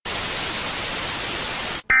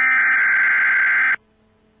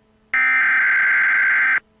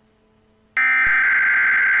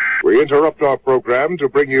interrupt our program to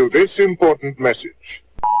bring you this important message.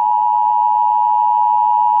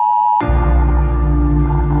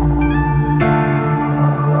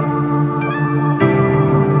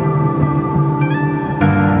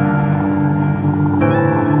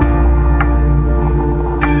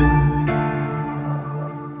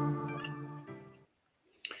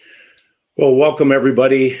 Well, welcome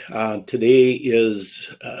everybody. Today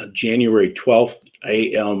is January 12th.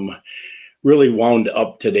 I am really wound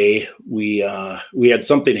up today. We had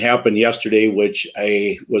something happen yesterday, which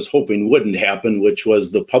I was hoping wouldn't happen, which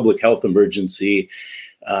was the public health emergency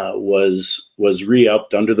was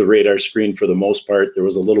re-upped under the radar screen for the most part. There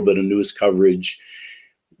was a little bit of news coverage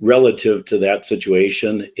relative to that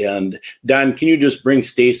situation. And Don, can you just bring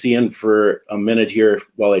Stacy in for a minute here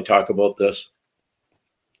while I talk about this?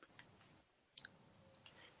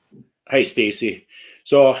 Hi, Stacy.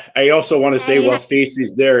 So I also want to say, while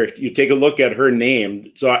Stacy's there, you take a look at her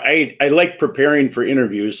name. So I like preparing for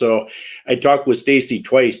interviews. So I talked with Stacy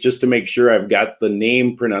twice just to make sure I've got the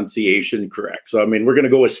name pronunciation correct. So, I mean, we're going to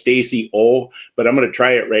go with Stacy O, but I'm going to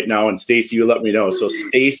try it right now. And Stacy, you let me know. So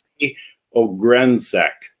Stacy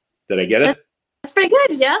Ograyensek. Did I get it? That's pretty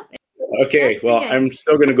good. Yeah. Okay. Well, I'm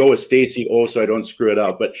still going to go with Stacy O so I don't screw it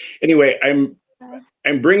up. But anyway, I'm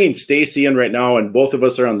bringing Stacy in right now, and both of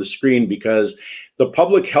us are on the screen because the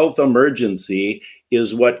public health emergency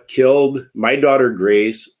is what killed my daughter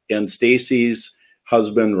Grace and Stacy's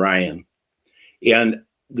husband Ryan. And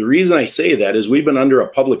the reason I say that is we've been under a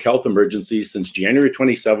public health emergency since January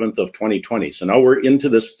 27th of 2020. So now we're into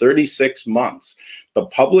this 36 months. The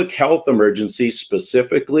public health emergency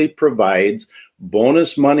specifically provides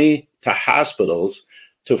bonus money to hospitals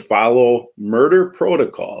to follow murder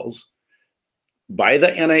protocols by the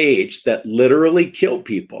NIH that literally kill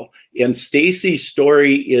people. And Stacy's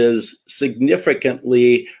story is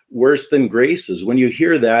significantly worse than Grace's. When you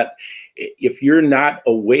hear that, if you're not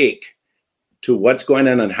awake to what's going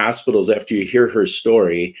on in hospitals after you hear her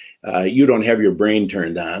story, you don't have your brain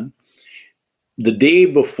turned on. The day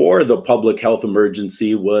before the public health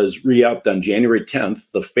emergency was re-upped on January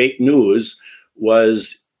 10th, the fake news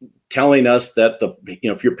was telling us that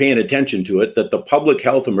if you're paying attention to it, that the public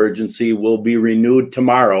health emergency will be renewed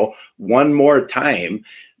tomorrow one more time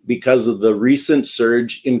because of the recent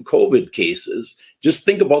surge in COVID cases. Just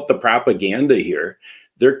think about the propaganda here.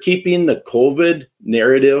 They're keeping the COVID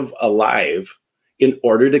narrative alive in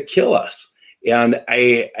order to kill us. And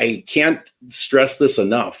I can't stress this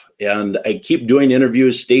enough. And I keep doing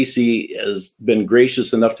interviews. Stacy has been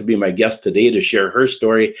gracious enough to be my guest today to share her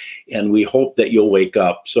story. And we hope that you'll wake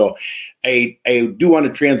up. So I do want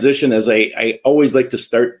to transition, as I always like to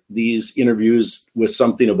start these interviews with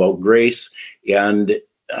something about Grace. And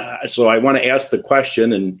so I want to ask the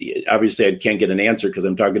question, and obviously I can't get an answer because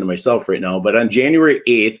I'm talking to myself right now. But on January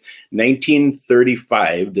 8th,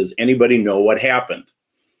 1935, does anybody know what happened?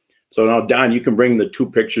 So now, Don, you can bring the two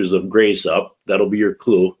pictures of Grace up. That'll be your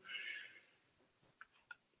clue.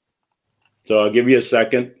 So I'll give you a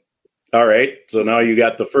second. All right. So now you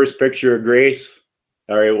got the first picture of Grace.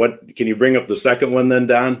 All right. What can you bring up the second one then,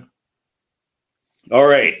 Don? All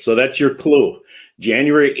right. So that's your clue.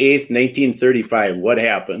 January 8th, 1935. What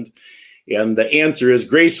happened? And the answer is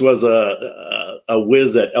Grace was a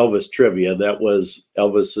whiz at Elvis trivia. That was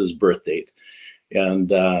Elvis's birth date.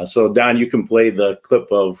 And so, Don, you can play the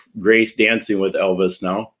clip of Grace dancing with Elvis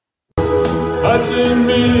now. Touching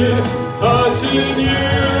me, touching you.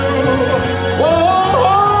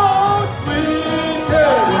 Whoa, sweet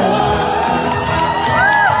Caroline.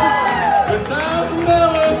 The time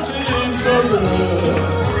never seemed so good.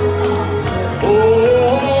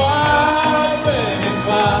 Oh, I've been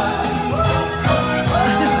inclined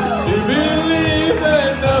to believe they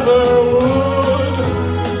never would.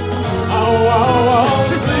 Oh,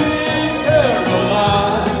 sweet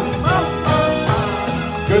Caroline.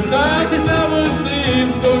 Good times never seem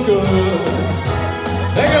so good.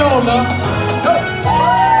 Take it on now.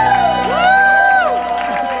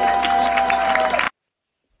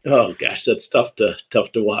 Oh gosh, that's tough to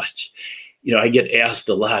watch. You know, I get asked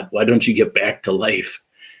a lot, why don't you get back to life?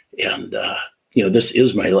 And this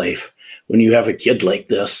is my life. When you have a kid like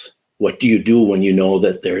this, what do you do when you know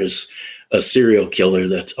that there's a serial killer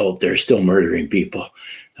that's out there still murdering people?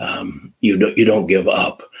 You don't give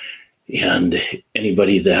up. And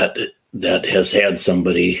anybody that has had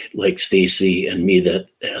somebody like Stacy and me that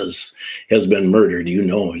has been murdered, you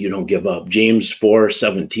don't give up. James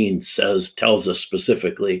 4:17 tells us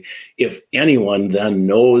specifically, if anyone then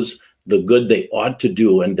knows the good they ought to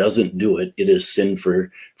do and doesn't do it, it is sin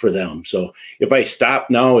for them. So if I stop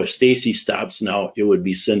now, if Stacy stops now, it would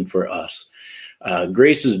be sin for us.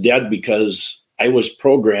 Grace is dead because I was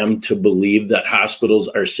programmed to believe that hospitals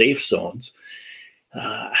are safe zones.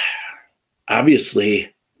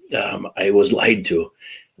 Obviously, I was lied to.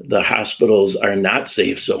 The hospitals are not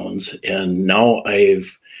safe zones. And now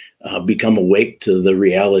I've become awake to the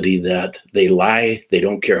reality that they lie, they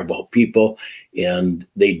don't care about people, and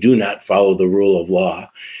they do not follow the rule of law.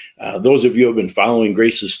 Those of you who have been following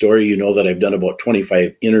Grace's story, you know that I've done about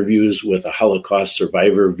 25 interviews with a Holocaust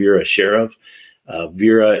survivor, Vera Sheriff.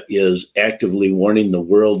 Vera is actively warning the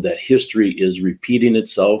world that history is repeating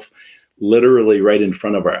itself literally right in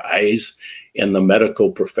front of our eyes, and the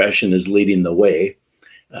medical profession is leading the way.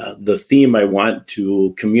 The theme I want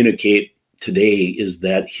to communicate today is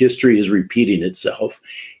that history is repeating itself,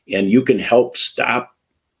 and you can help stop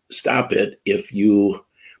it if you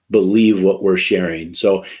believe what we're sharing.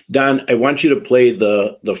 So, Don, I want you to play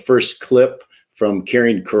the first clip from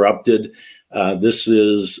Caring Corrupted. This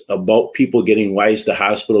is about people getting wise to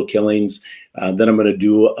hospital killings. Then I'm going to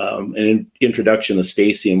do an introduction of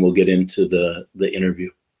Stacy, and we'll get into the interview.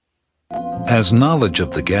 As knowledge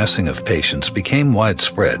of the gassing of patients became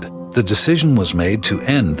widespread, the decision was made to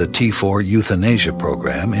end the T4 euthanasia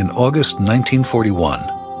program in August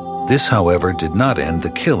 1941. This, however, did not end the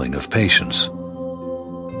killing of patients.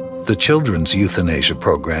 The children's euthanasia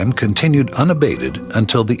program continued unabated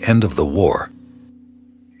until the end of the war.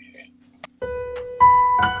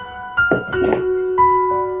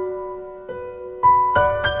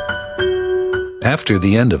 After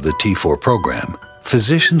the end of the T4 program,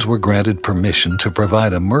 physicians were granted permission to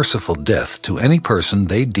provide a merciful death to any person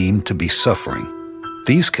they deemed to be suffering.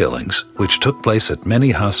 These killings, which took place at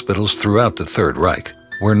many hospitals throughout the Third Reich,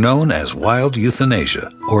 were known as wild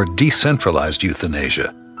euthanasia or decentralized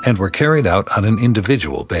euthanasia, and were carried out on an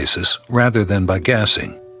individual basis rather than by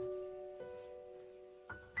gassing.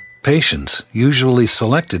 Patients, usually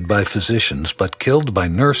selected by physicians but killed by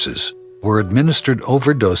nurses, were administered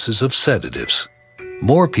overdoses of sedatives.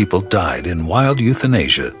 More people died in wild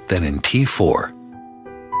euthanasia than in T4.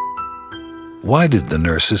 Why did the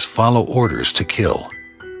nurses follow orders to kill?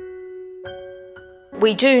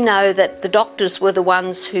 We do know that the doctors were the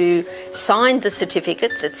ones who signed the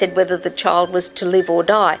certificates that said whether the child was to live or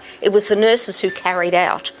die. It was the nurses who carried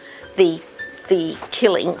out the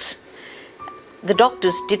killings. The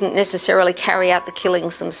doctors didn't necessarily carry out the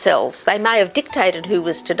killings themselves. They may have dictated who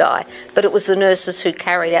was to die, but it was the nurses who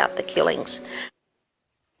carried out the killings.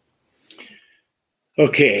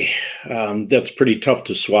 Okay, that's pretty tough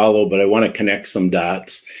to swallow, but I want to connect some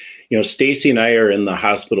dots. You know, Stacy and I are in the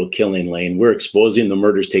hospital killing lane. We're exposing the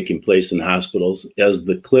murders taking place in hospitals. As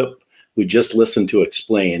the clip we just listened to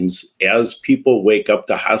explains, as people wake up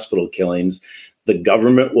to hospital killings, the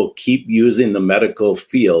government will keep using the medical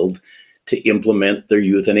field to implement their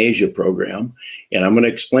euthanasia program. And I'm going to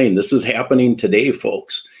explain, this is happening today,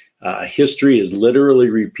 folks. History is literally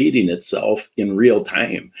repeating itself in real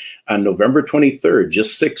time. On November 23rd,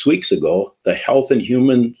 just 6 weeks ago, the Health and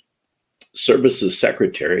Human Services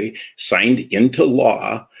Secretary signed into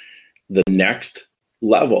law the next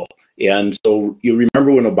level. And so you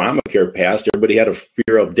remember when Obamacare passed, everybody had a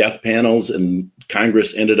fear of death panels, and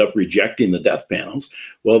Congress ended up rejecting the death panels.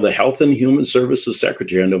 Well, the Health and Human Services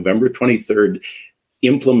Secretary on November 23rd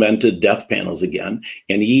implemented death panels again.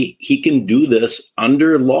 And he can do this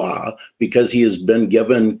under law because he has been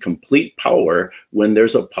given complete power when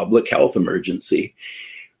there's a public health emergency.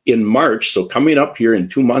 In March, so coming up here in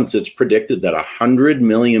 2 months, it's predicted that 100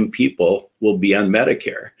 million people will be on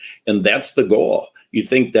Medicare. And that's the goal. You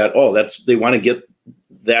think that, they want to get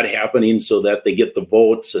that happening so that they get the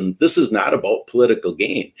votes. And this is not about political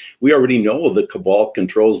gain. We already know the cabal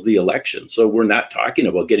controls the election. So we're not talking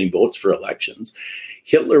about getting votes for elections.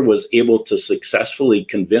 Hitler was able to successfully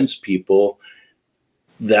convince people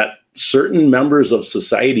that certain members of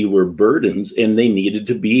society were burdens and they needed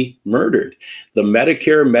to be murdered. The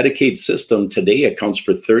Medicare-Medicaid system today accounts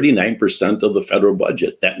for 39% of the federal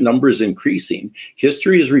budget. That number is increasing.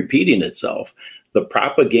 History is repeating itself. The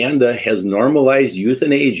propaganda has normalized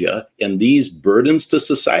euthanasia, and these burdens to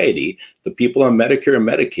society, the people on Medicare and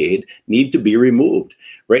Medicaid, need to be removed.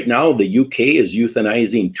 Right now, the UK is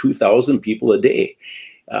euthanizing 2,000 people a day.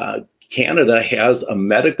 Canada has a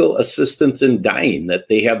medical assistance in dying that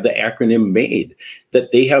they have the acronym MAID,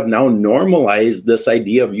 that they have now normalized this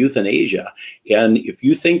idea of euthanasia. And if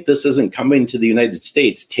you think this isn't coming to the United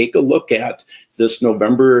States, take a look at this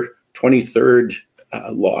November 23rd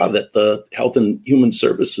law that the Health and Human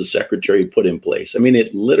Services Secretary put in place. I mean,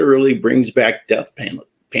 it literally brings back death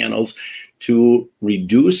panels to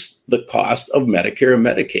reduce the cost of Medicare and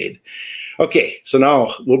Medicaid. Okay, so now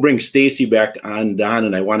we'll bring Stacy back on, Don,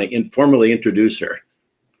 and I want to informally introduce her.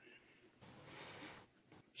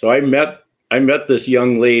 So I met I met this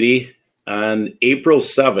young lady on April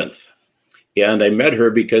 7th, and I met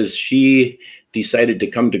her because she decided to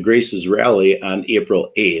come to Grace's rally on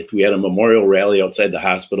April 8th. We had a memorial rally outside the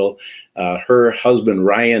hospital. Her husband,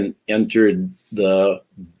 Ryan, entered the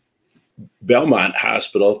Belmont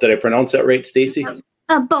Hospital. Did I pronounce that right, Stacy?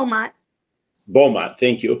 Beaumont. Beaumont,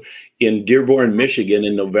 thank you. In Dearborn, Michigan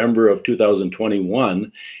in November of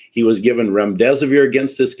 2021. He was given remdesivir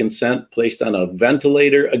against his consent, placed on a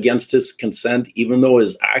ventilator against his consent, even though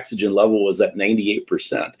his oxygen level was at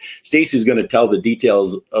 98%. Stacy's going to tell the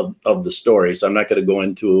details of the story, so I'm not going to go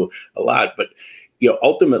into a lot. But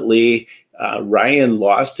ultimately, Ryan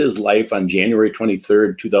lost his life on January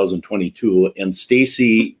 23rd, 2022, and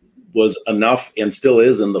Stacy was enough and still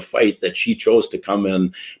is in the fight that she chose to come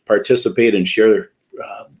and participate and share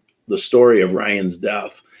the story of Ryan's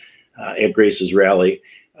death at Grace's rally.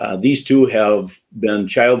 These two have been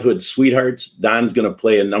childhood sweethearts. Don's going to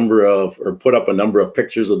put up a number of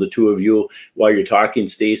pictures of the two of you while you're talking,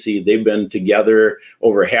 Stacy. They've been together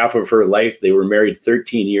over half of her life. They were married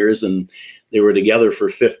 13 years and they were together for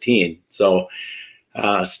 15. So,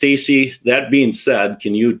 Stacy, that being said,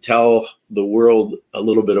 can you tell the world a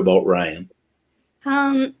little bit about Ryan?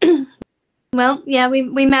 Well, yeah,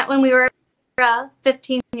 we met when we were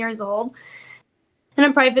 15 years old in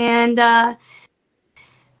a private, and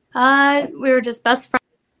we were just best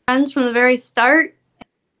friends from the very start,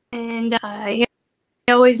 and he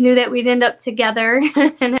always knew that we'd end up together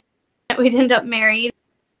and that we'd end up married.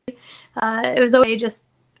 It was always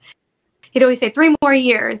he'd always say 3 more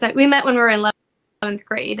years. We met when we were in 11th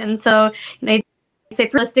grade, and so I'd say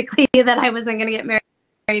realistically that I wasn't going to get married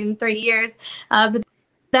in 3 years, but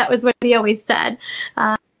that was what he always said.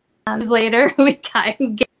 Later, we got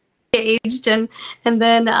engaged and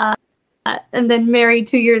then married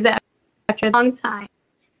 2 years after, a long time.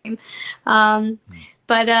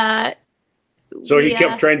 So he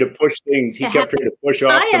kept trying to push things. He kept trying to push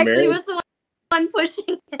off the marriage. I actually was the one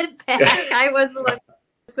pushing it back. I was the one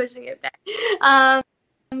pushing it back.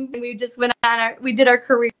 We just went on we did our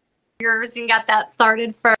careers and got that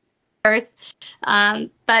started first.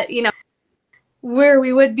 But where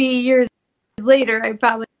we would be years later, I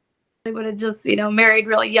probably would have just married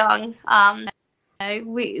really young.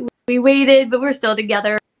 We waited, but we're still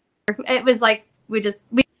together. It was like we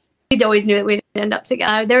always knew that we'd end up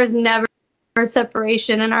together. There was never a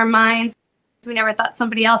separation in our minds. We never thought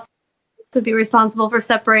somebody else would be responsible for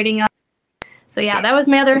separating us. So yeah, that was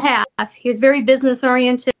my other half. He's very business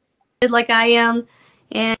oriented, like I am,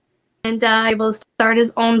 and able to start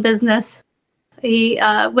his own business. He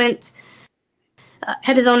had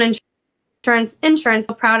his own insurance.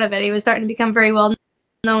 So proud of it. He was starting to become very well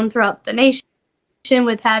known throughout the nation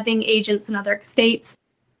with having agents in other states.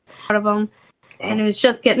 Proud of him, and he was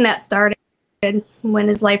just getting that started when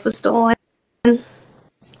his life was stolen. It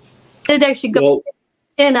actually go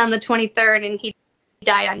in on the 23rd, and he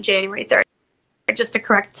died on January 3rd. Just to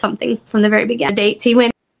correct something from the very beginning. Dates. He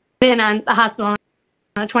went in on the hospital on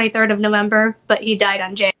the 23rd of November, but he died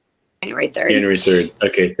on January 3rd. January 3rd.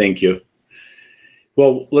 Okay, thank you.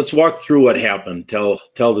 Well, let's walk through what happened. Tell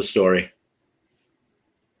the story.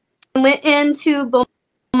 I went into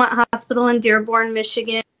Beaumont Hospital in Dearborn,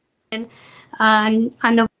 Michigan on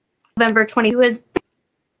November 20th. He was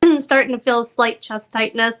starting to feel slight chest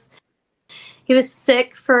tightness. He was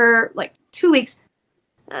sick for like 2 weeks.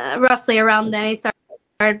 Roughly around then, he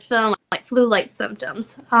started feeling like flu-like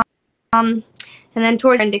symptoms. And then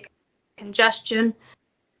towards the end, congestion.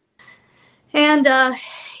 And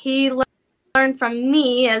he learned from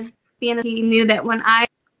me he knew that when I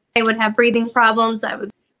would have breathing problems, I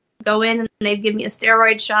would go in and they'd give me a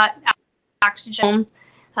steroid shot, oxygen.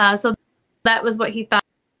 So that was what he thought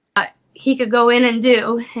he could go in and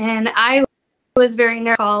do. And I was very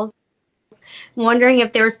nervous, wondering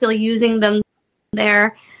if they were still using them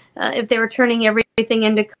there, if they were turning everything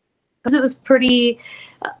into, because it was pretty,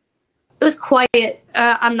 it was quiet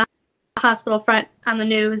on the hospital front on the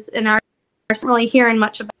news, and I wasn't really hearing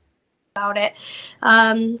much about it.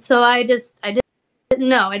 So I didn't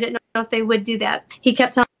know. I didn't know if they would do that. He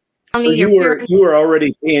kept telling me. So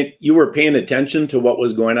you were paying attention to what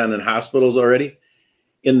was going on in hospitals already,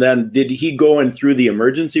 and then did he go in through the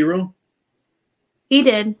emergency room? He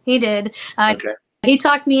did. Okay. He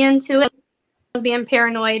talked me into it. I was being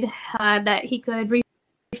paranoid that he could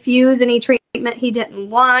refuse any treatment he didn't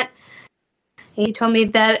want. He told me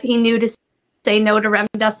that he knew to say no to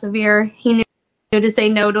remdesivir. He knew to say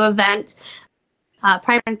no to a vent,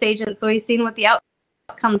 primary agent. So he's seen what the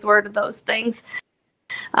outcomes were to those things.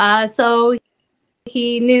 So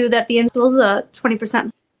he knew that the hospital was a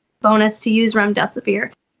 20% bonus to use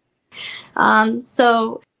remdesivir.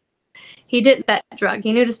 So he didn't that drug.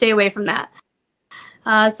 He knew to stay away from that.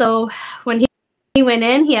 So when he went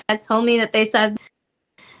in, he had told me that they said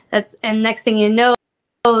and next thing you know,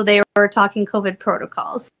 they were talking COVID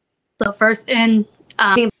protocols. So first in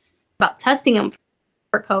about testing him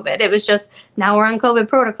for COVID, it was just, now we're on COVID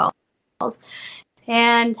protocols.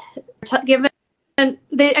 And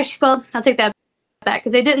they actually, well, I'll take that back,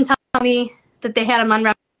 because they didn't tell me that they had him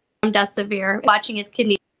on remdesivir, watching his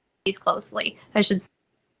kidneys closely. I should say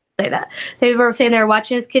that. They were saying they were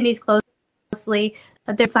watching his kidneys closely,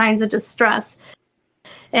 that there were signs of distress.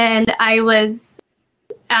 And I was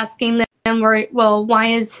asking them, well, why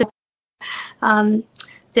is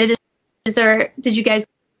did you guys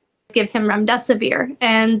give him remdesivir?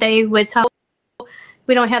 And they would tell,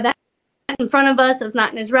 we don't have that in front of us. It's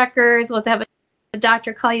not in his records. We'll have a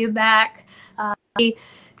doctor call you back.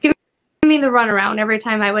 Give me the runaround every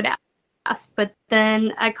time I would ask. But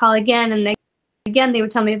then I'd call again, and they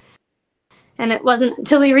would tell me. And it wasn't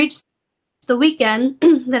until we reached the weekend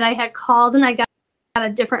that I had called, and I got a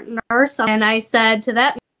different nurse. And I said to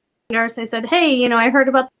that nurse, I said, hey, I heard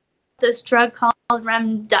about this drug called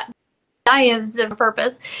remdesivir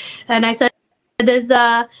purpose. And I said,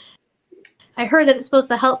 I heard that it's supposed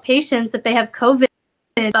to help patients if they have COVID.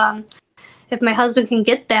 If my husband can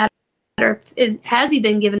get that, or has he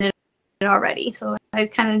been given it already? So I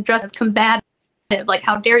kind of addressed combative, like,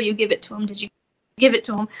 how dare you give it to him? Did you give it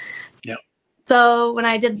to him? Yeah. So when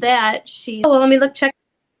I did that, well, let me check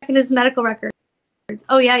in his medical records.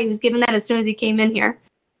 Oh yeah, he was given that as soon as he came in here.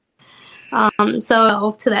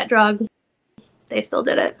 So to that drug, they still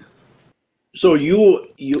did it. So you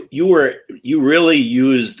really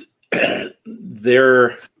used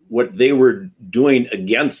what they were doing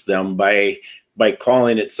against them by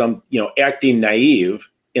calling it acting naive,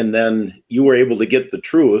 and then you were able to get the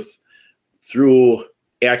truth through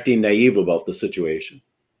acting naive about the situation.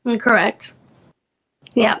 Correct.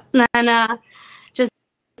 Yeah. And just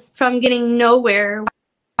from getting nowhere,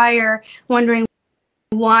 wondering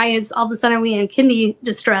why is all of a sudden we in kidney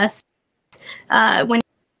distress, when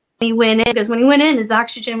he went in, because when he went in, his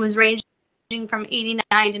oxygen was ranging from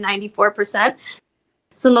 89 to 94%.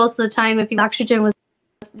 So most of the time, if his oxygen was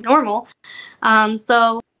normal,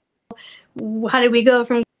 so how did we go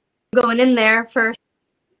from going in there for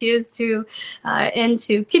issues to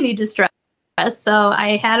into kidney distress? So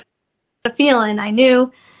I had a feeling. I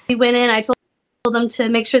knew. He went in. I told them to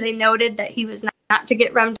make sure they noted that he was not to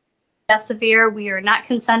get remdesivir. We are not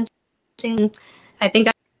consenting. I think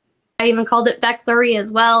I even called it Veklury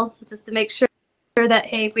as well, just to make sure that,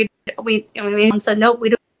 hey, we said nope, we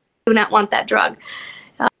do not want that drug.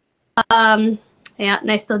 And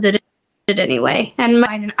I still did it anyway. And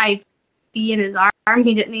an IV in his arm,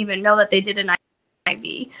 he didn't even know that they did an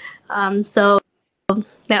IV. So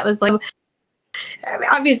that was like,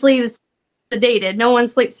 obviously he was sedated. No one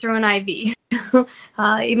sleeps through an IV.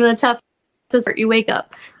 Even the toughest, you wake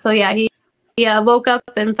up. So yeah, he woke up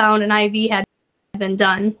and found an IV had been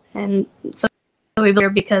done, and so we were,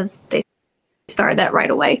 because they started that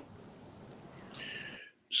right away.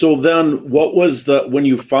 So then what was when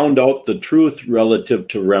you found out the truth relative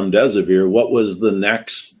to remdesivir, what was the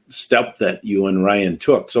next step that you and Ryan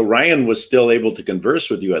took? So Ryan was still able to converse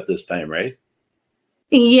with you at this time, right?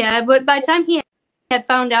 Yeah, but by the time he had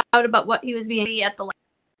found out about what he was being at the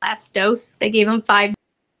last dose, they gave him 5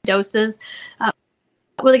 doses.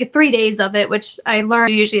 Like 3 days of it, which I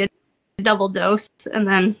learned usually a double dose, and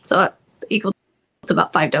then so it equal to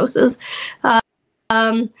about 5 doses.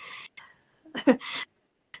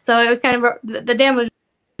 So it was kind of, the damage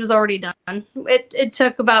was already done. It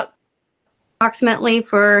took about approximately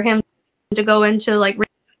for him to go into like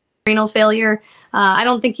renal failure. I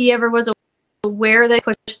don't think he ever was aware they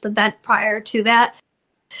pushed the vent prior to that.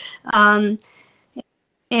 And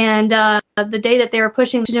the day that they were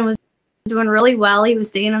pushing, he was doing really well. He was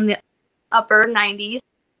staying in the upper 90s,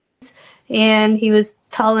 and he was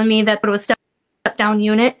telling me that it was a step down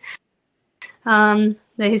unit. That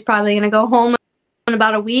he's probably going to go home in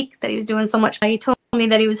about a week. That he was doing so much. He told me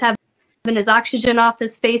that he was having his oxygen off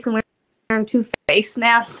his face and wearing 2 face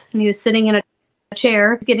masks, and he was sitting in a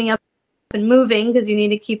chair, getting up and moving, because you need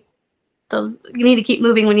to keep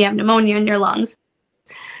moving when you have pneumonia in your lungs.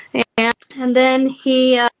 And then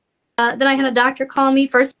then I had a doctor call me.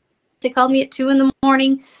 First, they called me at 2 a.m.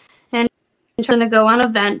 and trying to go on a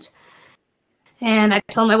vent. And I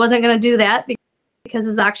told him I wasn't going to do that because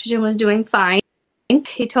his oxygen was doing fine.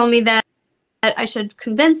 He told me that I should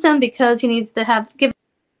convince him because he needs to give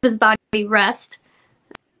his body rest.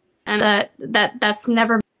 And that's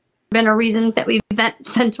never been a reason that we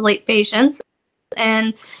ventilate patients.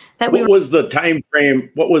 And that What was the time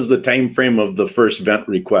frame of the first vent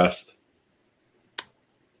request?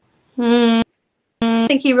 I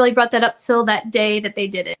think he really brought that up till that day that they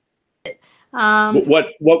did it. What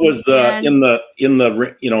was the in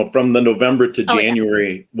the from the November to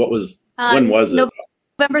January? What was when was it?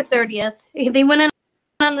 November 30th. They went in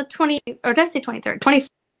on the 20th, or did I say 23rd? 21st,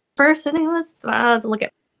 I think it was. I'll have to look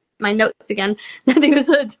at my notes again. I think it was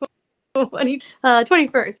the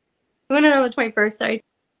 21st. We went in on the 21st, sorry.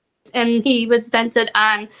 And he was vented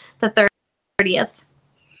on the 30th.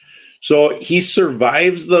 So he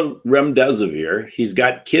survives the remdesivir. He's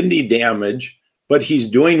got kidney damage, but he's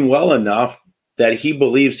doing well enough that he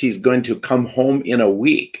believes he's going to come home in a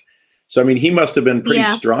week. So, I mean, he must have been pretty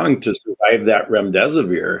strong to survive that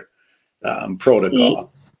remdesivir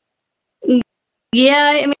protocol.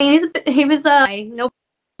 Yeah, I mean, he was no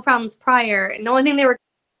problems prior. And the only thing they were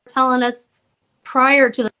telling us prior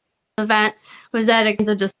to the event was that it was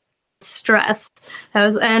a distress.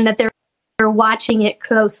 And that they were watching it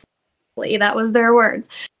closely. That was their words.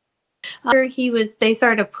 They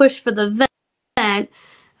started to push for the vent.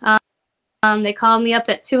 They called me up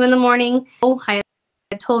at 2 a.m.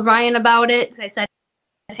 I told Ryan about it. I said,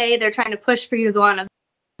 hey, they're trying to push for you to go on a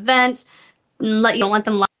vent and don't let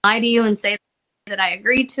them lie to you and say that I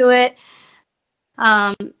agreed to it.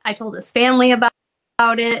 I told his family about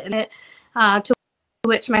it, and to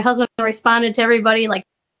which my husband responded to everybody like,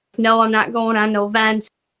 no, I'm not going on no vent.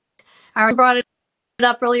 I brought it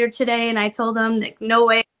up earlier today, and I told him that no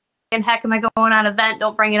way in heck am I going on a vent.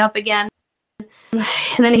 Don't bring it up again. And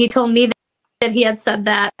then he told me that he had said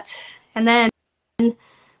that. And then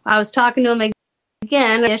I was talking to him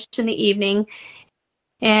again in the evening,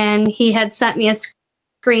 and he had sent me a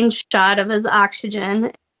screenshot of his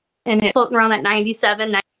oxygen, and it floating around that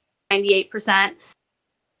 97, 98%.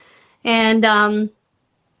 And I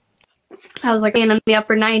was like in the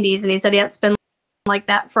upper 90s, and he said, yeah, it's been like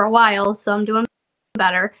that for a while, so I'm doing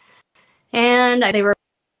better. And we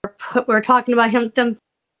were talking about them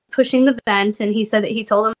pushing the vent, and he said that he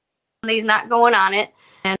told him that he's not going on it.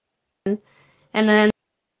 And then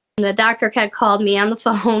the doctor had called me on the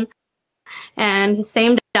phone, and the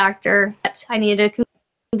same doctor, I needed to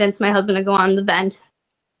convince my husband to go on the vent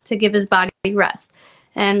to give his body rest.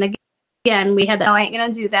 And again, we had that, no, I ain't going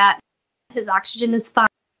to do that. His oxygen is fine.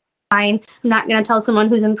 I'm not going to tell someone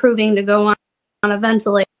who's improving to go on a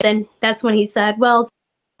ventilator. And that's when he said, well,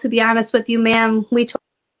 to be honest with you, ma'am, we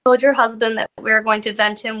told your husband that we were going to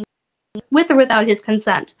vent him with or without his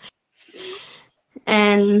consent.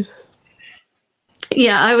 And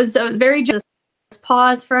yeah, I was very just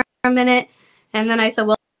paused for a minute, and then I said,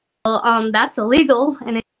 well, that's illegal,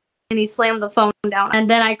 and he slammed the phone down, and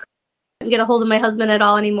then I couldn't get a hold of my husband at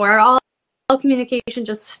all anymore. All communication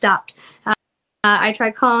just stopped. I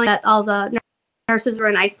tried calling, that all the nurses were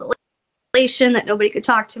in isolation, that nobody could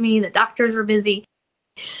talk to me, the doctors were busy.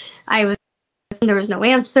 There was no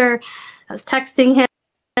answer. I was texting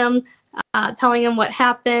him, telling him what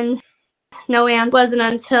happened. No answer. It wasn't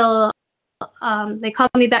until they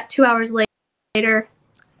called me back 2 hours later.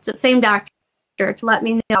 It's the same doctor to let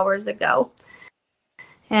me know hours ago.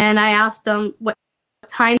 And I asked him what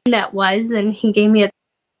time that was, and he gave me a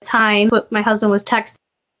time, but my husband was texting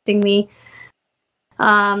me.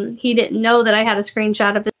 He didn't know that I had a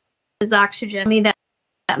screenshot of his oxygen. That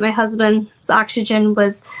my husband's oxygen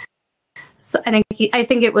was, I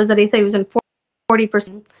think it was that he said he was in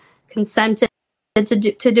 40% consented to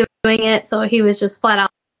doing it, so he was just flat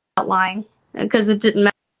out lying because it didn't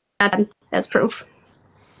matter as proof.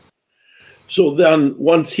 So then,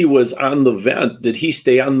 once he was on the vent, did he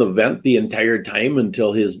stay on the vent the entire time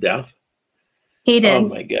until his death? He did. Oh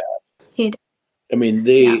my God. He did. I mean,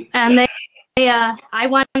 I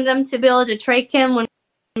wanted them to be able to trach him when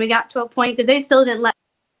we got to a point, because they still didn't let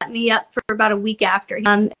me up for about a week after.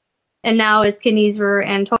 And now his kidneys were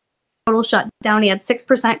in total shutdown. He had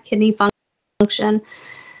 6% kidney function,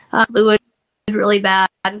 fluid really bad.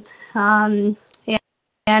 And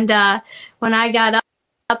when I got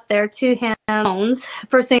up there to him,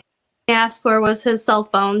 first thing I asked for was his cell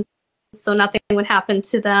phones, so nothing would happen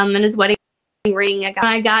to them, and his wedding ring. When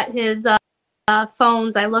I got his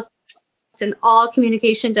phones, I looked, and all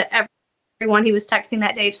communication to everyone he was texting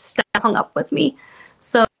that day just hung up with me.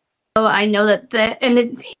 So I know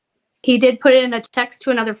that he did put it in a text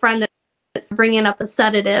to another friend that's bringing up a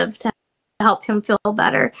sedative to help him feel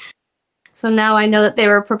better. So now I know that they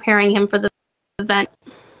were preparing him for the event.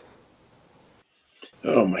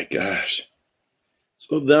 Oh my gosh.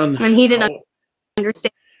 So then, and he didn't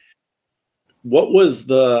understand. What was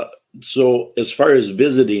so as far as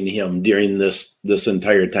visiting him during this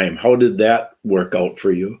entire time, how did that work out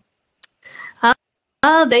for you?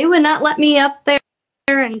 They would not let me up there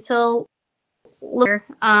until later,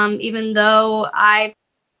 even though I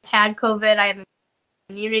had COVID. I have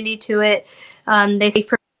immunity to it. They say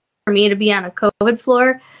for me to be on a COVID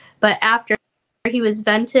floor, but after he was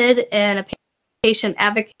vented and a patient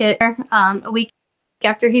advocate, a week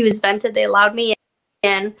after he was vented, they allowed me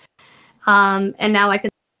in, and now I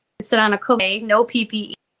could sit on a COVID, no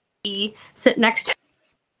PPE, sit next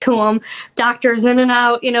to him, doctors in and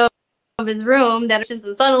out, of his room, and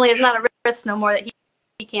suddenly it's not a risk no more that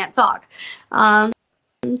he can't talk.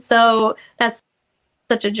 So that's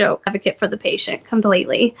such a joke. Advocate for the patient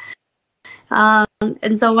completely.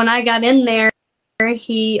 And so when I got in there,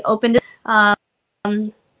 he opened it,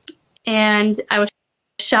 and I was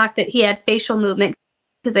shocked that he had facial movement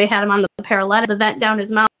because they had him on the paralytic, the vent down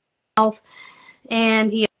his mouth,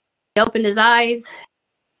 and he opened his eyes,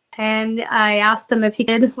 and I asked him if he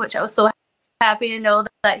could, which I was so happy to know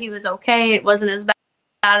that he was okay. It wasn't as bad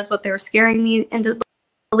as what they were scaring me into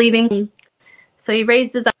believing. So he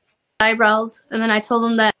raised his eyebrows, and then I told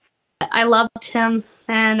him that I loved him,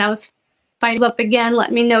 and I was fighting up again,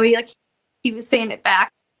 letting me know he was saying it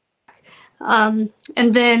back. And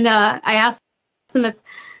then I asked him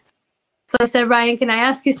so I said, Ryan, can I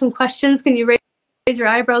ask you some questions? Can you raise your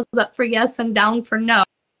eyebrows up for yes and down for no?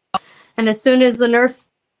 And as soon as the nurse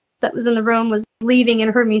that was in the room was leaving and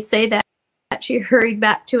heard me say that, she hurried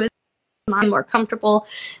back to his mom, more comfortable.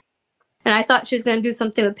 And I thought she was going to do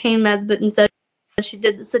something with pain meds, but instead she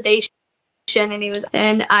did the sedation,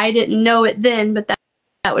 and I didn't know it then, but that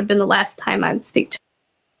would have been the last time I would speak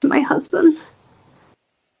to my husband.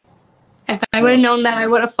 If I would have known that, I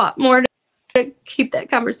would have fought more to keep that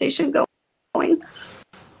conversation going.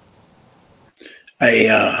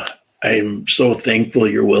 I'm so thankful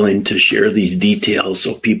you're willing to share these details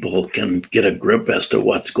so people can get a grip as to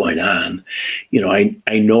what's going on.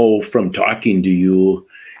 I know from talking to you,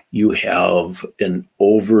 you have an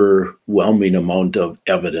overwhelming amount of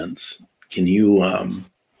evidence. Can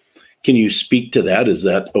you speak to that? Is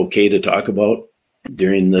that okay to talk about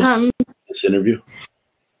during this interview?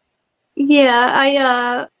 Yeah,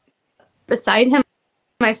 I beside him,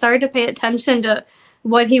 I started to pay attention to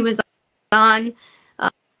what he was on,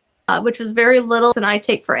 which was very little, and I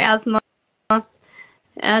take for asthma,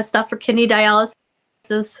 stuff for kidney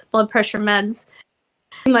dialysis, blood pressure meds,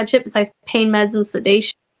 pretty much it besides pain meds and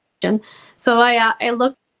sedation. So I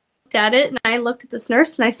looked at it, and I looked at this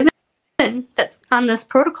nurse, and I said, that's on this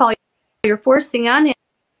protocol you're forcing on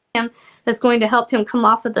him that's going to help him come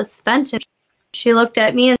off of this vent. And she looked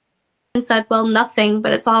at me and said, well, nothing,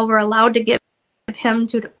 but it's all we're allowed to give him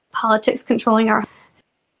due to politics controlling our.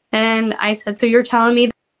 And I said, so you're telling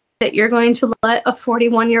me that you're going to let a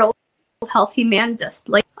 41-year-old healthy man just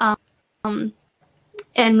and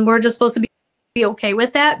we're just supposed to be okay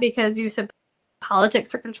with that because you said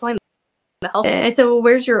politics are controlling the health. And I said, well,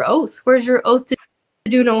 where's your oath? Where's your oath to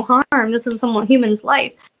do no harm? This is someone human's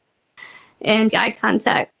life. And eye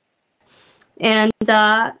contact. And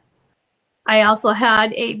I also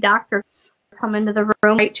had a doctor come into the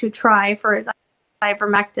room to try for his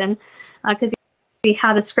ivermectin because he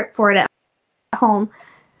had a script for it at home.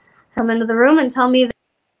 Come into the room and tell me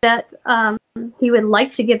that he would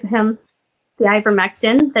like to give him the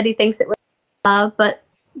ivermectin, that he thinks it would, but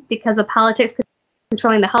because of politics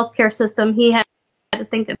controlling the healthcare system, he had to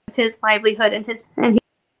think of his livelihood and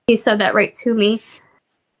he said that right to me.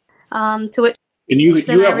 To which and you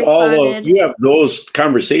have you have those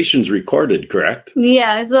conversations recorded, correct?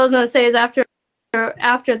 Yeah, so what I was gonna say is after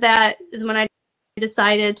that is when I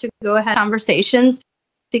decided to go ahead conversations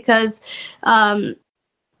because no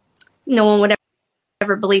one would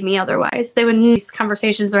ever believe me otherwise. They would these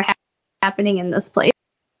conversations are happening in this place.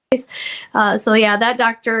 So yeah, that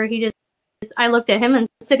doctor, I looked at him and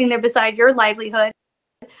sitting there beside your livelihood,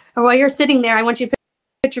 or while you're sitting there, I want you to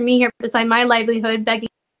picture me here beside my livelihood, begging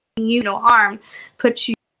you no harm, put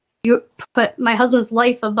my husband's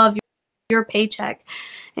life above your paycheck.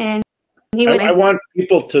 And I want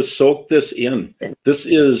people to soak this in. This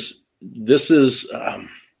is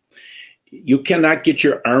you cannot get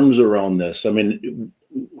your arms around this. I mean,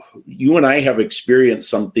 you and I have experienced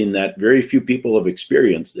something that very few people have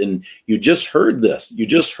experienced. And you just heard this. You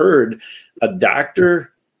just heard a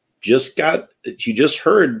doctor the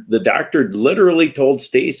doctor literally told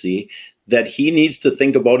Stacy that he needs to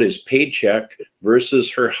think about his paycheck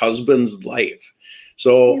versus her husband's life.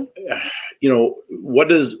 So,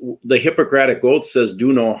 what is the Hippocratic Oath says,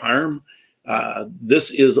 do no harm.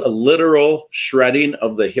 This is a literal shredding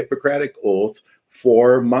of the Hippocratic Oath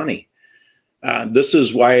for money. This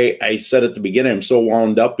is why I said at the beginning, I'm so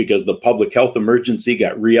wound up because the public health emergency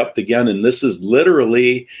got re-upped again. And this is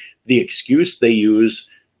literally the excuse they use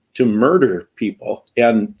to murder people.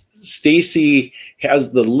 And Stacy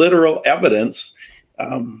has the literal evidence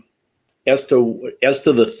as to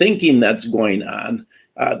the thinking that's going on.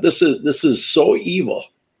 This is so evil.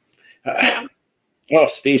 Oh,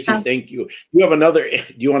 Stacy, thank you. You have another?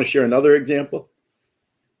 Do you want to share another example?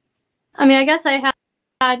 I mean, I guess I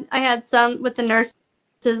had some with the nurses.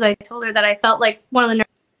 I told her that I felt like one of the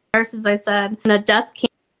nurses. I said in a death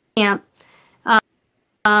camp,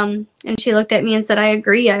 and she looked at me and said, "I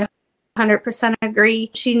agree. I 100%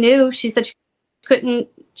 agree." She knew. She said she couldn't.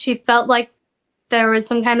 She felt like there was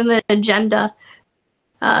some kind of an agenda.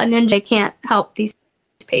 Ninja can't help these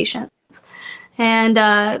patients, and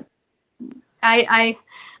I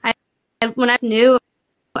when I knew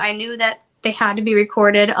that they had to be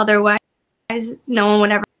recorded. Otherwise, no one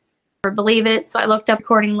would ever believe it. So I looked up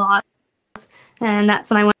recording laws, and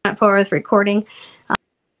that's when I went forward with recording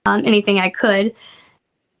anything I could.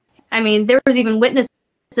 I mean, there was even witnesses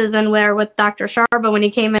in where with Dr. Sharba when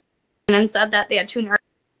he came in and said that they had two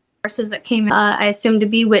nurses that came in. I assumed to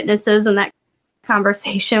be witnesses in that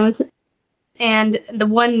conversation, and the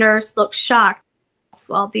one nurse looked shocked,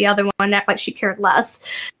 while the other one acted like she cared less.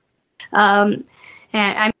 And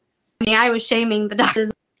I mean, I was shaming the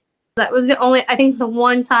doctors. That was I think the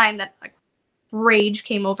one time that like, rage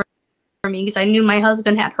came over me, because I knew my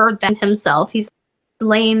husband had heard that himself. He's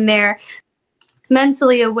laying there,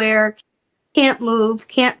 mentally aware, can't move,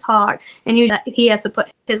 can't talk, and he has to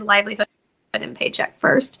put his livelihood and paycheck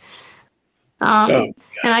first. And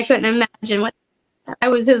I couldn't imagine what I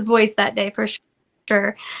was his voice that day for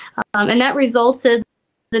sure. And that resulted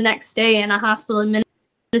the next day in a hospital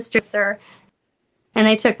administrator, and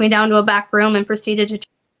they took me down to a back room and proceeded to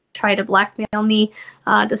try to blackmail me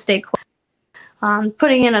to stay quiet,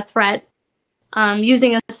 putting in a threat,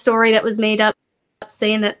 using a story that was made up,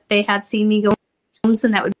 saying that they had seen me go homes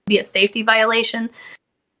and that would be a safety viation.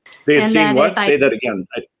 They had seen what? Say that again.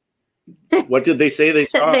 What did they say they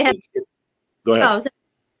saw? Go ahead. Oh,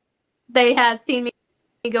 they had seen me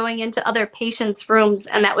going into other patients' rooms,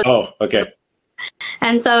 and that was... Oh, okay.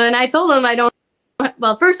 And I told them I don't...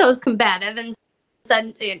 Well, first I was combative and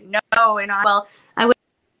said, no, and well, I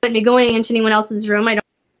wouldn't be going into anyone else's room. I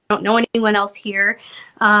don't know anyone else here.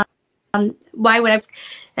 Why would I?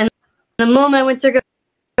 And the moment I went to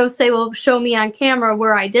go say, well, show me on camera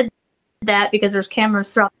where I did that, because there's cameras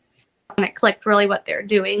throughout, and it clicked really what they're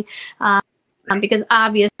doing. Because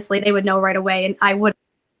obviously they would know right away, and I would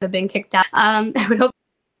have been kicked out. I would hope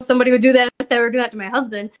somebody would do that if they were doing that to my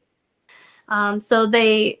husband. So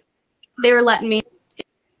they were letting me,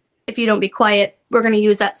 if you don't be quiet, we're going to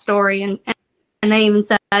use that story. And they even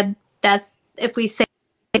said, that's, if we say,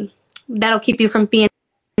 that'll keep you from being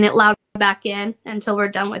it loud back in until we're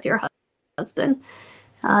done with your husband.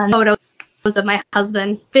 Photos of my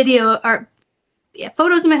husband,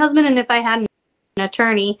 photos of my husband, and if I had an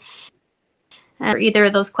attorney for either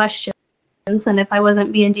of those questions, and if I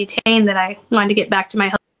wasn't being detained, that I wanted to get back to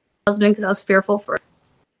my husband because I was fearful for it.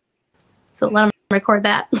 So let him record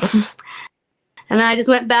that. And then I just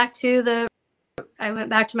went back to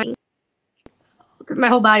my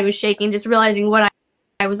whole body was shaking, just realizing what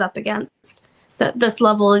I was up against, this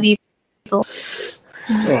level of evil.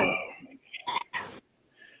 Oh.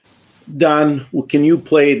 Don, can you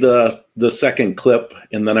play the second clip,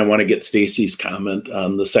 and then I want to get Stacy's comment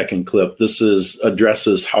on the second clip. This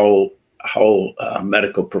addresses how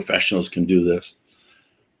medical professionals can do this.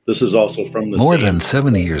 This is also from the More than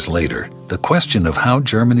 70 years later, the question of how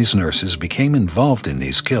Germany's nurses became involved in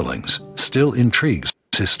these killings still intrigues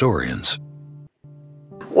historians.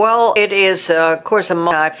 Well, it is, of course, a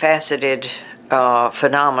multifaceted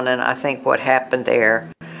phenomenon, I think, what happened there.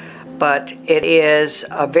 But it is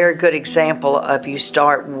a very good example of you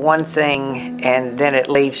start one thing and then it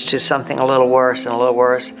leads to something a little worse and a little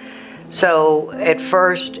worse. So at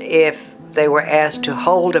first, if they were asked to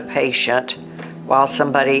hold a patient while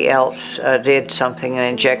somebody else did something, an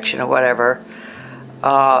injection or whatever,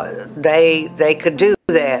 they could do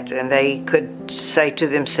that, and they could say to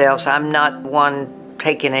themselves, I'm not one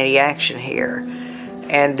taking any action here.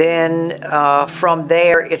 And then from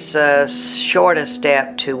there, it's a shorter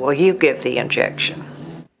step to, well, you give the injection.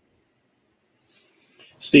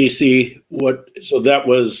 Stacy, so that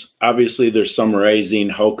was, obviously they're summarizing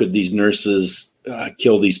how could these nurses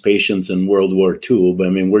kill these patients in World War II, but I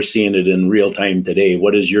mean, we're seeing it in real time today.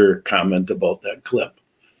 What is your comment about that clip?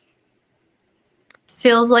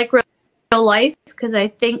 Feels like real life, because I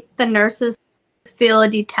think the nurses feel a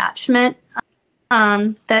detachment,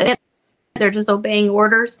 that they're just obeying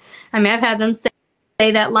orders. I mean, I've had them say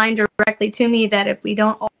that line directly to me, that if we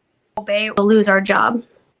don't obey, we'll lose our job.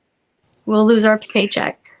 We'll lose our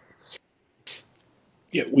paycheck.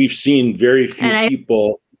 Yeah, we've seen very few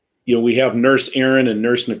people. we have Nurse Aaron and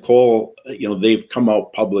Nurse Nicole, they've come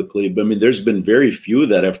out publicly, but I mean, there's been very few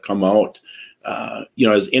that have come out,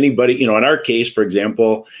 as anybody, in our case, for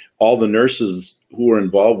example, all the nurses who were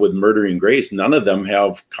involved with murdering Grace, none of them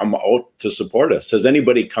have come out to support us. Has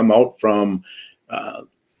anybody come out from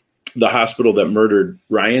the hospital that murdered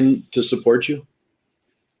Ryan to support you?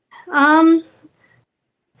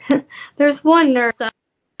 There's one nurse.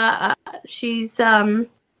 She's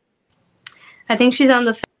I think she's on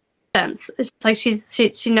the fence. It's like she's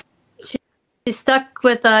stuck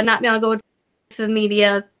with not being able to go with the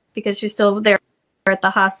media because she's still there at the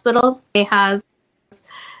hospital. She has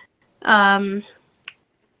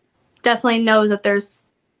definitely knows that there's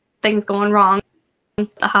things going wrong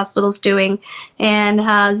the hospital's doing, and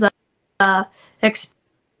has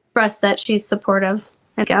expressed that she's supportive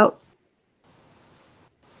and out.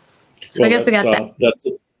 So I guess we got that.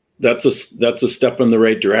 That's a step in the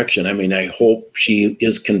right direction. I mean, I hope she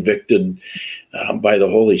is convicted by the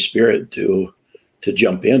Holy Spirit to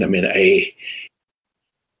jump in. I mean,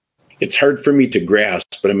 it's hard for me to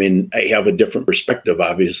grasp, but I mean, I have a different perspective,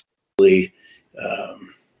 obviously.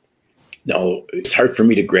 No, it's hard for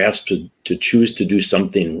me to grasp to choose to do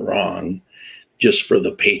something wrong just for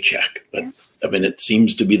the paycheck. But I mean, it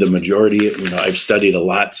seems to be the majority. I've studied a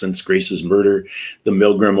lot since Grace's murder. The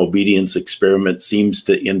Milgram obedience experiment seems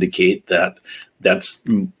to indicate that that's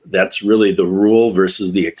really the rule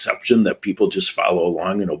versus the exception, that people just follow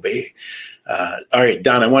along and obey. All right,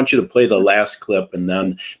 Don, I want you to play the last clip, and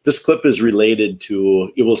then this clip is related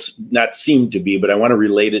to, it will not seem to be, but I want to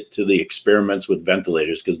relate it to the experiments with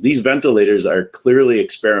ventilators, because these ventilators are clearly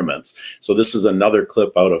experiments. So this is another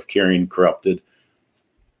clip out of Caring Corrupted.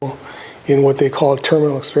 In what they call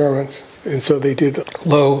terminal experiments. And so they did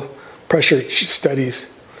low pressure studies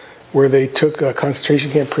where they took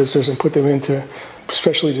concentration camp prisoners and put them into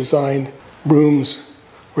specially designed rooms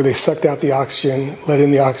where they sucked out the oxygen, let in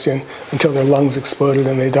the oxygen until their lungs exploded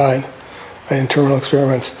and they died in terminal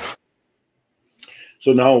experiments.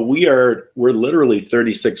 So now we're literally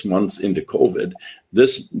 36 months into COVID.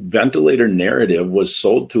 This ventilator narrative was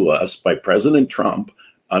sold to us by President Trump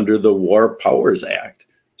under the War Powers Act.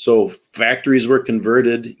 So factories were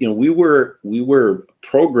converted. We were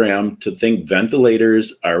programmed to think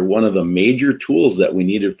ventilators are one of the major tools that we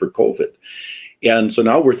needed for COVID. And so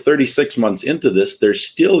now we're 36 months into this. They're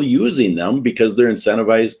still using them because they're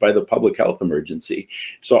incentivized by the public health emergency.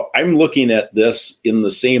 So I'm looking at this in the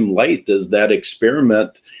same light as that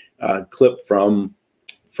experiment clip from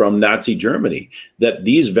Nazi Germany, that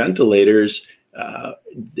these ventilators,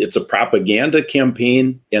 it's a propaganda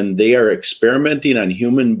campaign, and they are experimenting on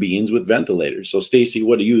human beings with ventilators. So, Stacy,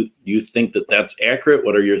 what do you think that's accurate?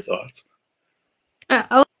 What are your thoughts?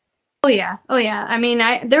 Oh yeah. I mean,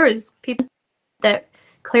 there was people that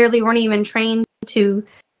clearly weren't even trained to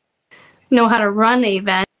know how to run a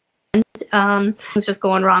vent. It's just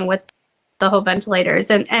going wrong with the whole ventilators,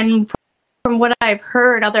 and from what I've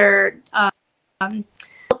heard, other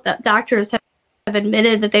doctors have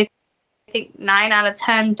admitted that they think 9 out of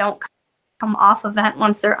 10 don't come off a vent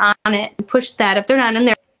once they're on it, and push that if they're not in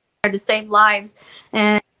there to save lives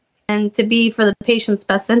and to be for the patient's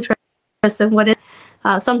best interest, and what is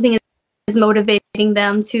something is motivating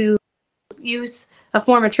them to use a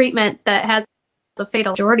form of treatment that has a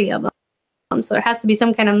fatal majority of them. So there has to be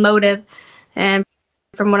some kind of motive, and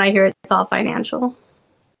from what I hear, it's all financial.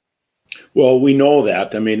 Well, we know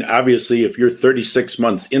that. I mean, obviously, if you're 36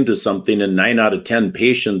 months into something and 9 out of 10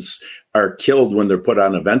 patients are killed when they're put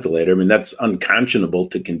on a ventilator, I mean, that's unconscionable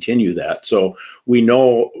to continue that. So we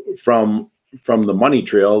know from the money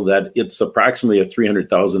trail that it's approximately a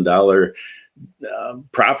 $300,000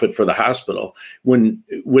 profit for the hospital when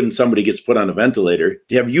somebody gets put on a ventilator.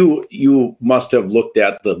 You must have looked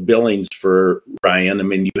at the billings for Ryan. I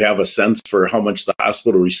mean, you have a sense for how much the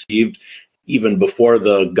hospital received even before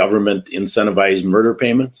the government incentivized murder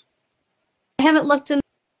payments? I haven't looked into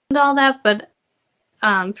all that, but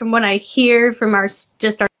from what I hear from our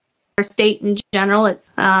state in general,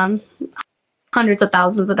 it's hundreds of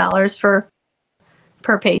thousands of dollars per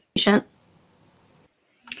patient.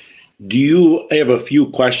 I have a few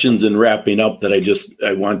questions in wrapping up that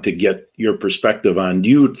I want to get your perspective on. Do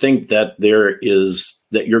you think that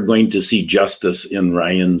that you're going to see justice in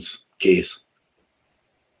Ryan's case?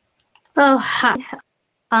 Oh,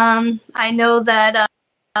 I know that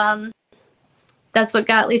that's what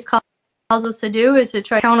God at least calls us to do, is to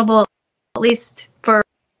try accountable, at least for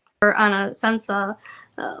on a sense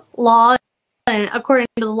law, and according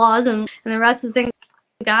to the laws, and the rest is in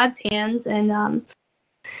God's hands, and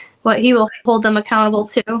what He will hold them accountable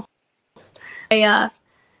to. I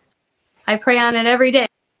pray on it every day,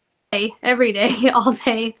 every day, all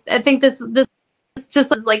day. I think this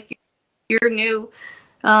just is like your new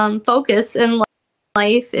focus in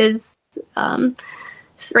life is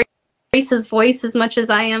Grace's voice as much as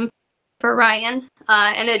I am for Ryan,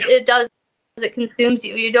 and it consumes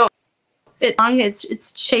you. You don't.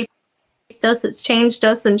 It's shaped us. It's changed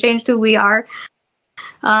us and changed who we are.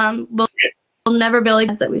 We'll never be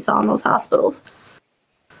like that we saw in those hospitals.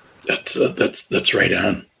 That's right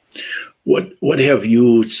on. What have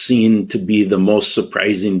you seen to be the most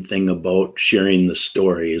surprising thing about sharing the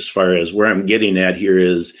story? As far as where I'm getting at here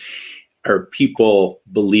is, are people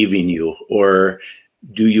believing you, or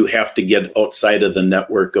do you have to get outside of the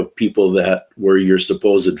network of people that were your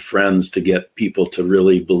supposed friends to get people to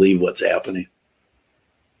really believe what's happening?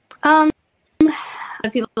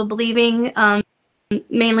 People believing,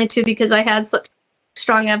 mainly too because I had such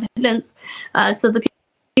strong evidence. So the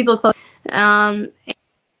people close,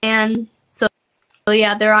 and so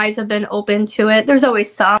yeah, their eyes have been open to it. There's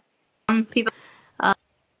always some people.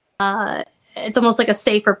 It's almost like a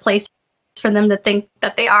safer place for them to think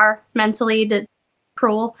that they are mentally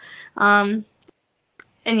cruel, and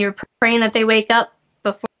you're praying that they wake up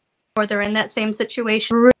before they're in that same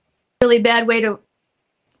situation. Really bad way to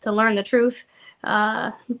learn the truth,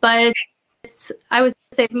 but I would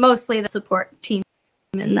say mostly the support team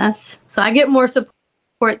in this. So I get more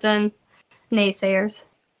support than naysayers.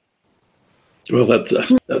 Well, that's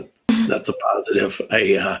a positive.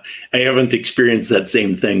 I haven't experienced that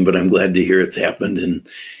same thing, but I'm glad to hear it's happened in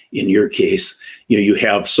your case. You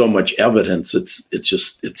have so much evidence.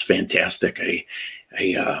 It's fantastic.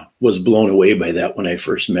 I was blown away by that when I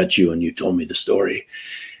first met you and you told me the story.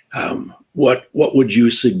 What would you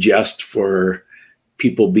suggest for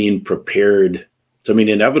people being prepared? So, I mean,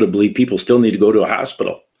 inevitably, people still need to go to a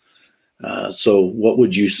hospital. So what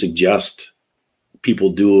would you suggest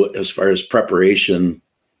people do as far as preparation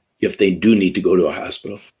if they do need to go to a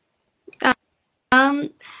hospital?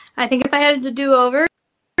 I think if I had to do over,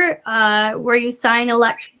 where you sign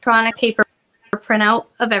electronic paper printout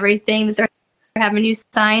of everything that they're having you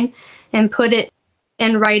sign and put it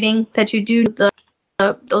in writing that you do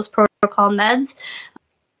those protocol meds,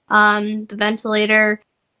 the ventilator,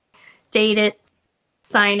 date it,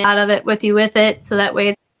 sign out of it with it, so that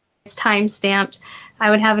way it's time stamped.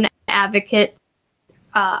 I would have an advocate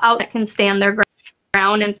out that can stand their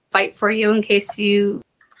ground and fight for you in case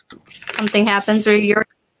something happens or you're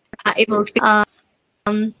not able to speak.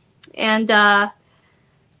 And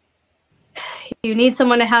you need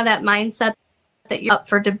someone to have that mindset that you're up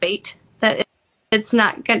for debate. That they're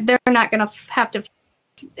not going to have to.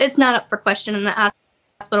 It's not up for question in the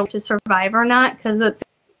hospital to survive or not, because that's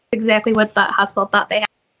exactly what the hospital thought they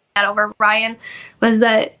had over Ryan, was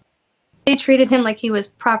that they treated him like he was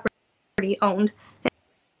property owned,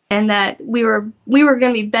 and that we were going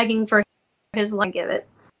to be begging for his life to give it.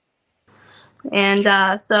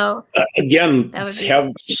 And so again,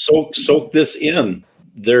 soak this in.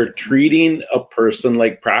 They're treating a person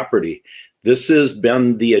like property. This has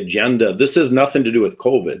been the agenda. This has nothing to do with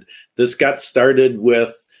COVID. This got started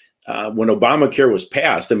with when Obamacare was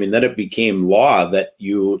passed. I mean, then it became law that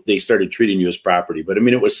they started treating you as property. But I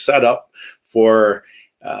mean, it was set up for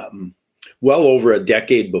well over a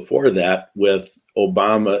decade before that, with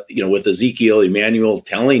Obama, with Ezekiel Emanuel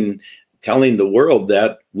telling the world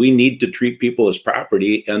that we need to treat people as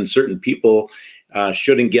property, and certain people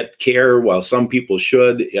shouldn't get care while some people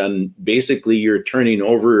should. And basically you're turning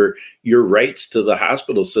over your rights to the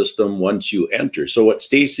hospital system once you enter. So what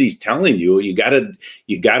Stacy's telling you, you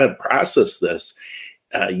gotta process this.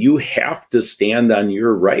 You have to stand on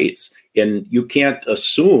your rights, and you can't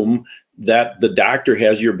assume that the doctor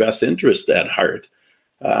has your best interest at heart.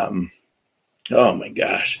 Oh my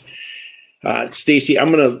gosh. Stacy,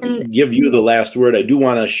 I'm going to give you the last word. I do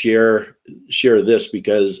want to share this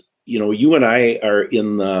because, you and I are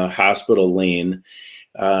in the hospital lane.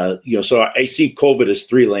 So I see COVID as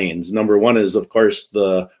 3 lanes. Number one is, of course,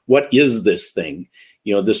 what is this thing?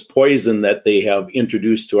 This poison that they have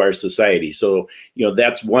introduced to our society. So,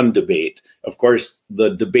 that's one debate. Of course,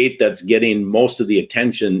 the debate that's getting most of the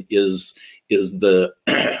attention is the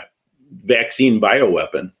vaccine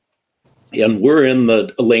bioweapon. And we're in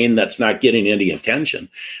the lane that's not getting any attention,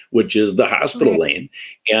 which is the hospital lane.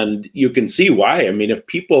 And you can see why. I mean, if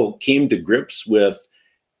people came to grips with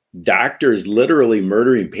doctors literally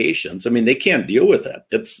murdering patients, I mean, they can't deal with that.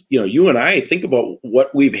 It's, you and I think about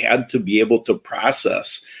what we've had to be able to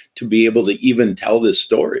process to be able to even tell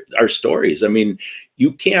our stories. I mean,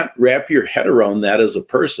 you can't wrap your head around that as a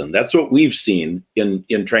person. That's what we've seen in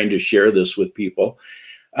trying to share this with people.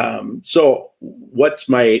 So what's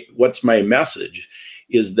my message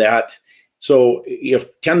is that So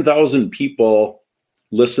if 10,000 people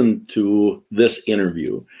listen to this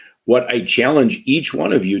interview, what I challenge each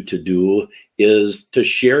one of you to do is to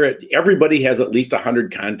share it. Everybody has at least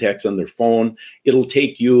 100 contacts on their phone. It'll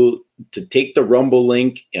take you to take the Rumble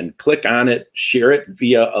link and click on it, share it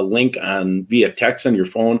via a link via text on your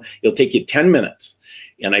phone. It'll take you 10 minutes.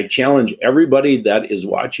 And I challenge everybody that is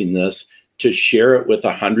watching this to share it with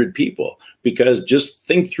 100 people, because just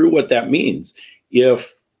think through what that means.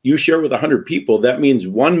 If you share with 100 people, that means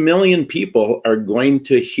 1 million people are going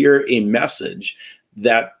to hear a message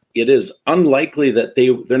that it is unlikely that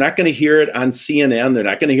they're not going to hear it on CNN. They're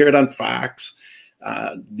not going to hear it on Fox.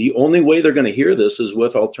 The only way they're going to hear this is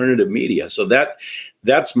with alternative media. So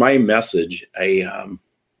that's my message. I'm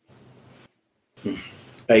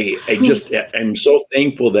so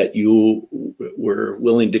thankful that you were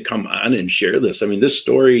willing to come on and share this. I mean, this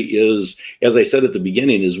story is, as I said at the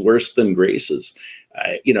beginning, is worse than Grace's.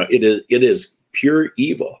 It is pure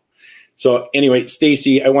evil. So anyway,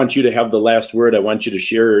 Stacy, I want you to have the last word. I want you to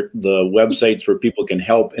share the websites where people can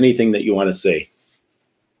help, anything that you want to say.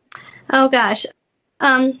 Oh, gosh.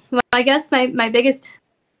 Well, I guess my biggest,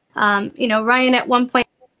 Ryan at one point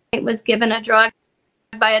was given a drug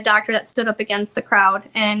by a doctor that stood up against the crowd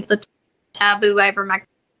and the taboo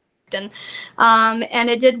ivermectin. And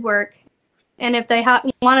it did work. And if they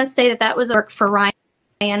want to say that was a work for Ryan,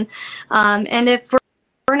 and if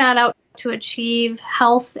we're not out to achieve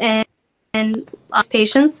health and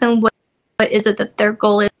patients, then what is it that their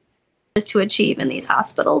goal is to achieve in these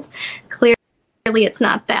hospitals? Clearly, it's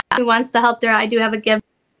not that. Who wants to help there? I do have a Give,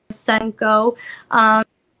 Send, Go. And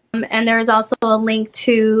there is also a link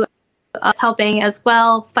to us helping as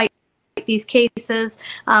well fight these cases,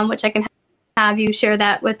 which I can have you share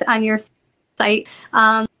that on your site.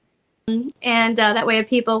 And that way if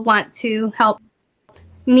people want to help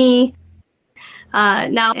me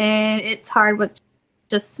now, and it's hard with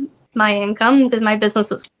just my income because my business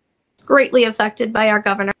was greatly affected by our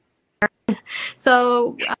governor.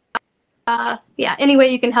 So, any way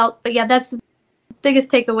you can help. But yeah, that's the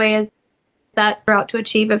biggest takeaway, is that they're out to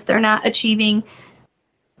achieve. If they're not achieving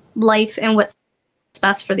life and what's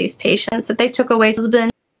best for these patients, if they took away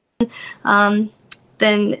husband,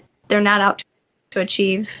 then they're not out to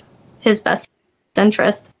achieve his best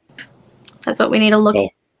interest. That's what we need to look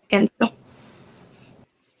into.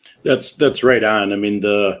 That's right on. I mean,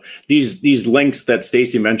 these links that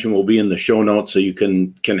Stacy mentioned will be in the show notes, so you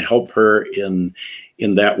can help her in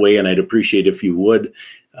that way. And I'd appreciate if you would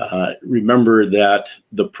remember that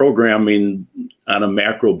the programming on a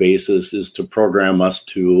macro basis is to program us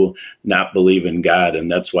to not believe in God,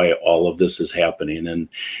 and that's why all of this is happening. And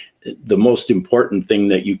the most important thing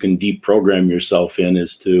that you can deprogram yourself in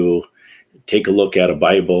is to take a look at a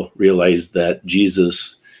Bible, realize that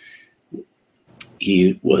Jesus,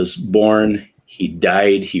 he was born, he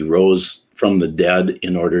died, he rose from the dead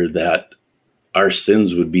in order that our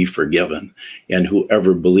sins would be forgiven, and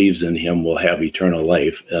whoever believes in him will have eternal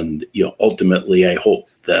life. And ultimately, I hope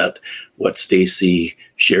that what Stacy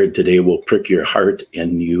shared today will prick your heart,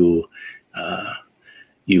 and you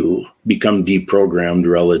become deprogrammed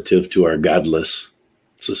relative to our godless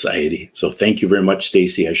society. So thank you very much,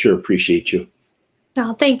 Stacy. I sure appreciate you.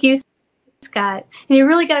 Oh, thank you, Scott. And you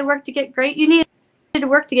really got to work to get Grace. You need to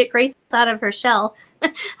work to get Grace out of her shell.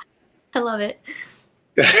 I love it.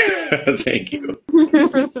 Thank you.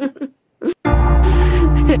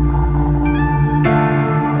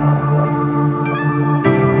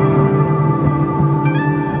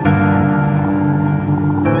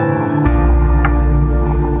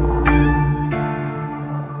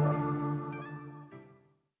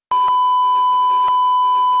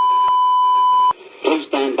 Please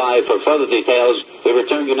stand by for further details. We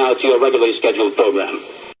return you now to your regularly scheduled program.